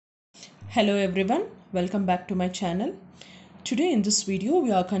Hello everyone, welcome back to my channel. Today in this video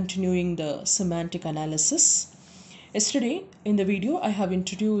we are continuing the semantic analysis. Yesterday in the video I have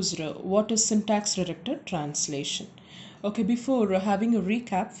introduced what is syntax directed translation. Okay, before having a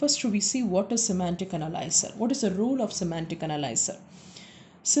recap, first we see what is semantic analyzer. What is the role of semantic analyzer?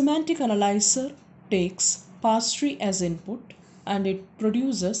 Semantic analyzer takes parse tree as input and it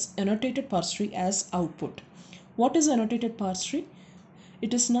produces annotated parse tree as output. What is annotated parse tree?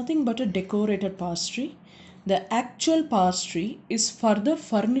 It is nothing but a decorated parse tree. The actual parse tree is further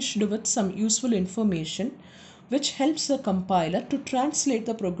furnished with some useful information which helps the compiler to translate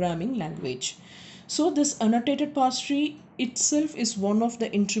the programming language. So this annotated parse tree itself is one of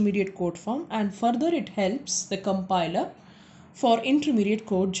the intermediate code form, and further it helps the compiler for intermediate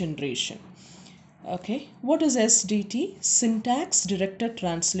code generation. Okay, what is SDT? Syntax directed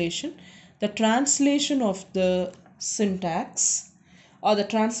translation. The translation of the syntax or the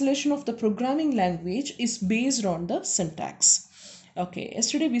translation of the programming language is based on the syntax. Okay,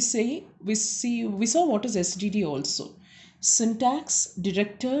 yesterday we saw what is SDD also. Syntax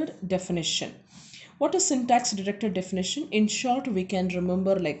directed definition. What is syntax directed definition? In short, we can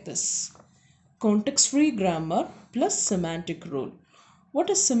remember like this: context-free grammar plus semantic rule.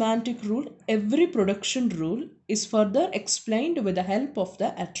 What is semantic rule? Every production rule is further explained with the help of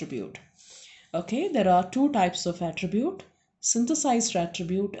the attribute. Okay, there are two types of attribute: synthesized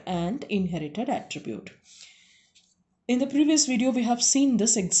attribute and inherited attribute. In the previous video, we have seen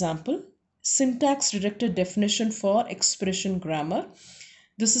this example: syntax directed definition for expression grammar.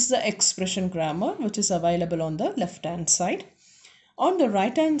 This is the expression grammar which is available on the left hand side. On the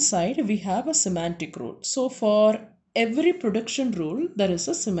right hand side, we have a semantic rule. So for every production rule, there is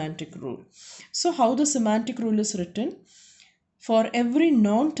a semantic rule. So how the semantic rule is written? For every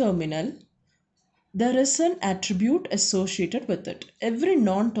non-terminal, there is an attribute associated with it. Every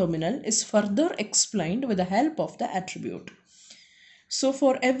non-terminal is further explained with the help of the attribute. So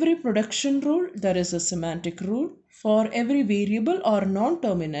for every production rule, there is a semantic rule. For every variable or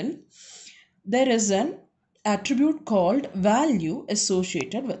non-terminal, there is an attribute called value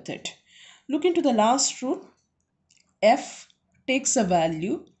associated with it. Look into the last rule. F takes a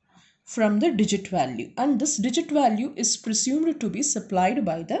value from the digit value, and this digit value is presumed to be supplied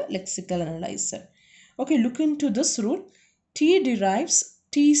by the lexical analyzer. Okay, look into this rule. T derives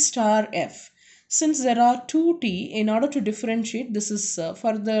T star F. Since there are two T, in order to differentiate, this is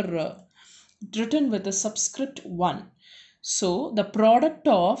further written with the subscript 1. So the product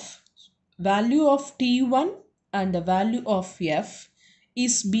of value of T1 and the value of F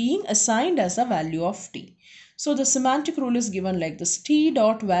is being assigned as a value of T. So the semantic rule is given like this: T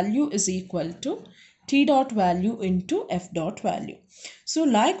dot value is equal to T dot value into F dot value. So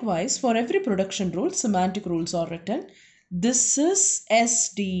likewise, for every production rule, semantic rules are written. This is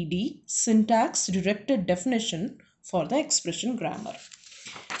SDD, syntax directed definition for the expression grammar.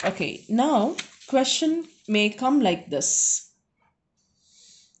 Okay, now question may come like this: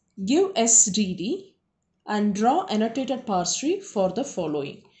 give SDD and draw annotated parse tree for the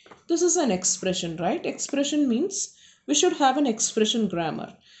following. This is an expression, right? Expression means we should have an expression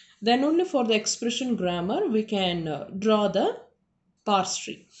grammar. Then only for the expression grammar we can draw the parse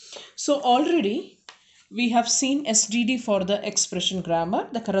tree. So already we have seen SDD for the expression grammar,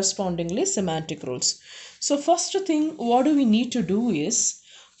 the correspondingly semantic rules. So first thing what do we need to do is,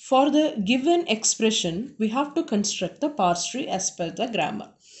 for the given expression we have to construct the parse tree as per the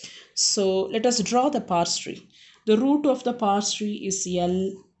grammar. So let us draw the parse tree. The root of the parse tree is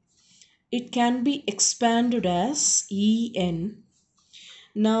L. It can be expanded as En.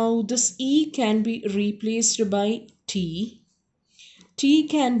 Now this E can be replaced by T. T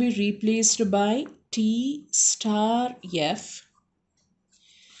can be replaced by T star F.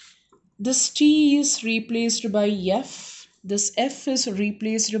 This T is replaced by F. This F is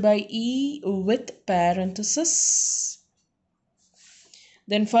replaced by E with parenthesis.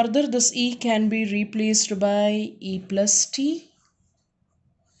 Then further this E can be replaced by E plus T.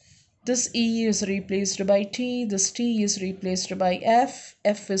 This E is replaced by T. This T is replaced by F.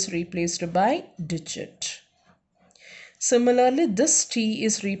 F is replaced by digit. Similarly, this T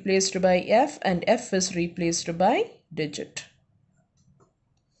is replaced by F and F is replaced by digit.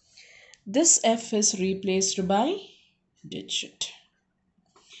 This F is replaced by digit.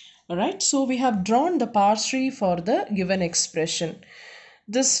 Alright, so we have drawn the parse tree for the given expression.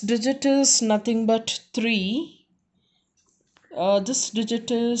 This digit is nothing but 3. This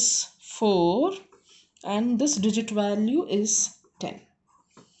digit is 4 and this digit value is 10.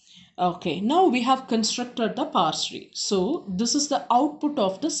 Okay, now we have constructed the parse tree. So this is the output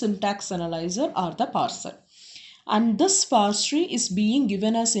of the syntax analyzer or the parser. And this parse tree is being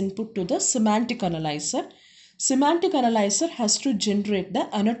given as input to the semantic analyzer. Semantic analyzer has to generate the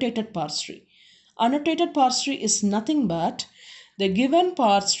annotated parse tree. Annotated parse tree is nothing but the given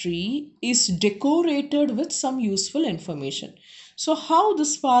parse tree is decorated with some useful information. So how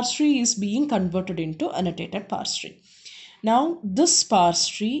this parse tree is being converted into annotated parse tree? Now this parse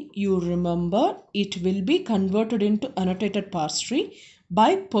tree, you remember, it will be converted into annotated parse tree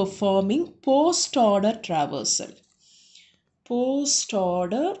by performing post order traversal. Post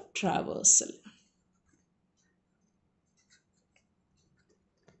order traversal.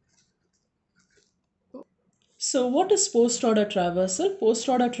 So what is post order traversal? Post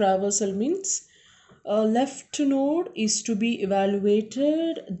order traversal means a left node is to be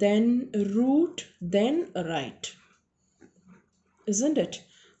evaluated, then root, then right. Isn't it?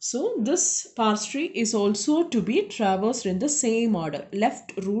 So this parse tree is also to be traversed in the same order,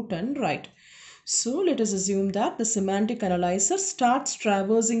 left, root and right. So let us assume that the semantic analyzer starts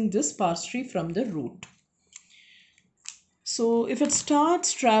traversing this parse tree from the root. So if it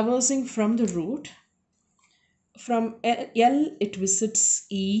starts traversing from the root, from L it visits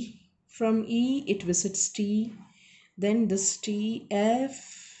E, from E it visits T, then this T,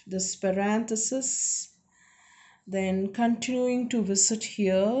 F, this parenthesis, then continuing to visit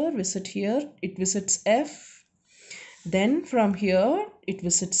here, it visits F, then from here it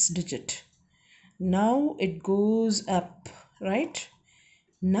visits digit. Now it goes up, right?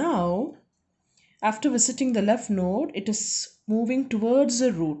 Now after visiting the left node, it is moving towards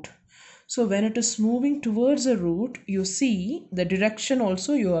the root. So when it is moving towards the root, you see the direction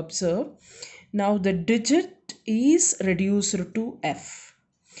also you observe. Now the digit is reduced to F.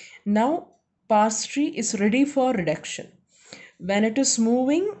 Now parse tree is ready for reduction. When it is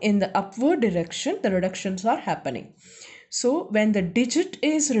moving in the upward direction, the reductions are happening. So when the digit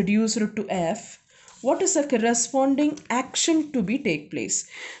is reduced to F, what is the corresponding action to be take place?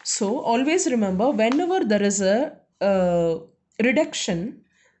 So always remember, whenever there is a reduction,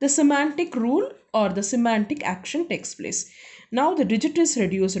 the semantic rule or the semantic action takes place. Now the digit is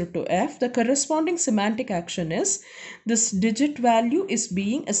reduced to F. The corresponding semantic action is this digit value is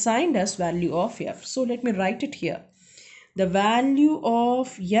being assigned as value of F. So let me write it here. The value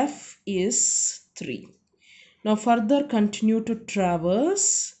of F is 3. Now further continue to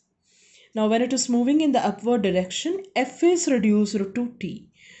traverse. Now when it is moving in the upward direction, F is reduced to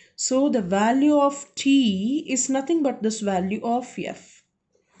T. So the value of T is nothing but this value of F.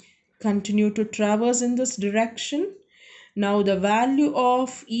 Continue to traverse in this direction. Now the value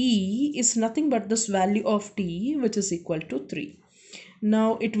of E is nothing but this value of T, which is equal to 3.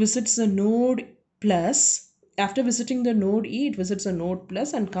 Now it visits the node plus. After visiting the node E, it visits a node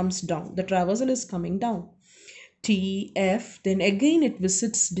plus and comes down. The traversal is coming down. T, F, then again it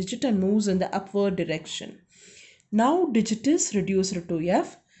visits digit and moves in the upward direction. Now digit is reduced to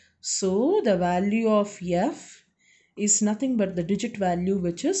F. So the value of F is nothing but the digit value,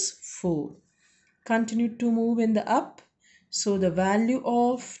 which is 4. Continue to move in the up. So the value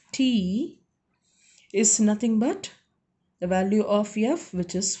of T is nothing but the value of F,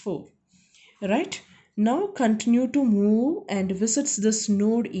 which is 4. Right? Now continue to move and visits this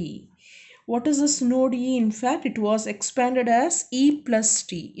node E. What is this node E? In fact, it was expanded as E plus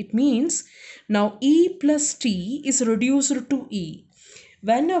T. It means now E plus T is reduced to E.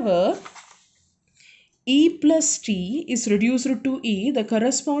 Whenever E plus T is reduced to E, the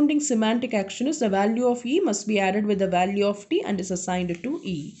corresponding semantic action is the value of E must be added with the value of T and is assigned to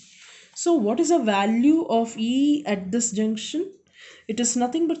E. So what is the value of E at this junction? It is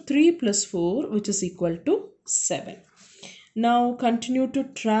nothing but 3 plus 4, which is equal to 7. Now continue to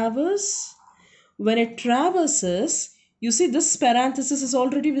traverse. When it traverses, you see this parenthesis is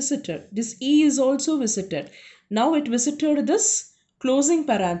already visited. This E is also visited. Now it visited this closing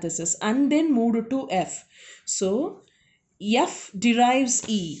parenthesis and then moved to F. So F derives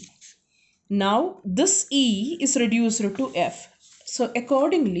E. Now this E is reduced to F. So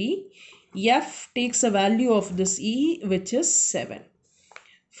accordingly, F takes a value of this E, which is 7.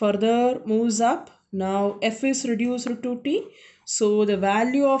 Further moves up. Now F is reduced to T. So the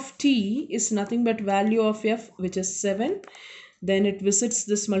value of T is nothing but value of F, which is 7. Then it visits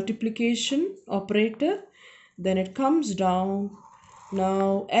this multiplication operator. Then it comes down.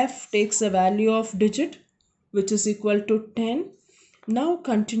 Now F takes a value of digit, which is equal to 10. Now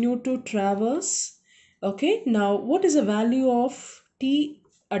continue to traverse. Okay, now what is the value of T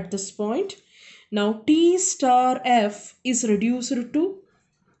at this point? Now T star F is reduced to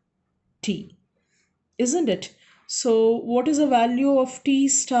T, isn't it? So what is the value of T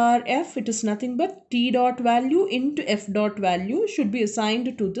star F? It is nothing but T dot value into F dot value should be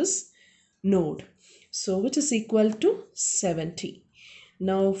assigned to this node. So which is equal to 70.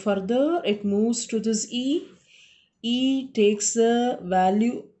 Now further it moves to this E. E takes the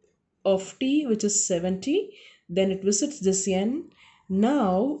value of t, which is 70. Then it visits this n.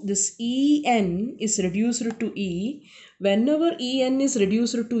 Now this en is reduced to e. Whenever en is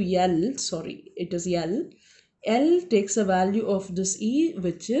reduced to l, sorry, it is l, l takes a value of this e,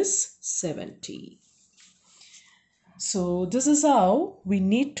 which is 70. So this is how we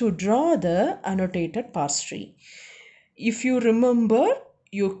need to draw the annotated parse tree. If you remember,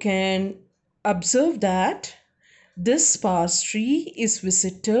 you can observe that this parse tree is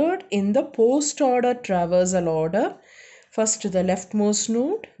visited in the post order traversal order. First the leftmost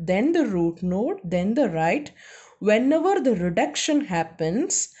node, then the root node, then the right. Whenever the reduction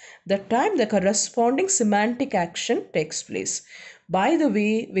happens, that time the corresponding semantic action takes place. By the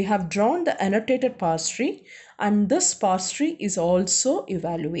way, we have drawn the annotated parse tree, and this parse tree is also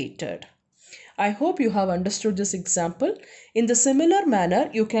evaluated. I hope you have understood this example. In the similar manner,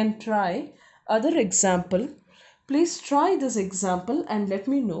 you can try other example. Please try this example and let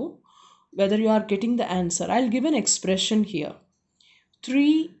me know whether you are getting the answer. I'll give an expression here.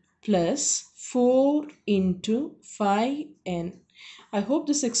 3 plus 4 into 5n. I hope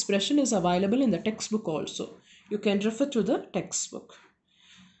this expression is available in the textbook also. You can refer to the textbook.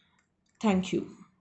 Thank you.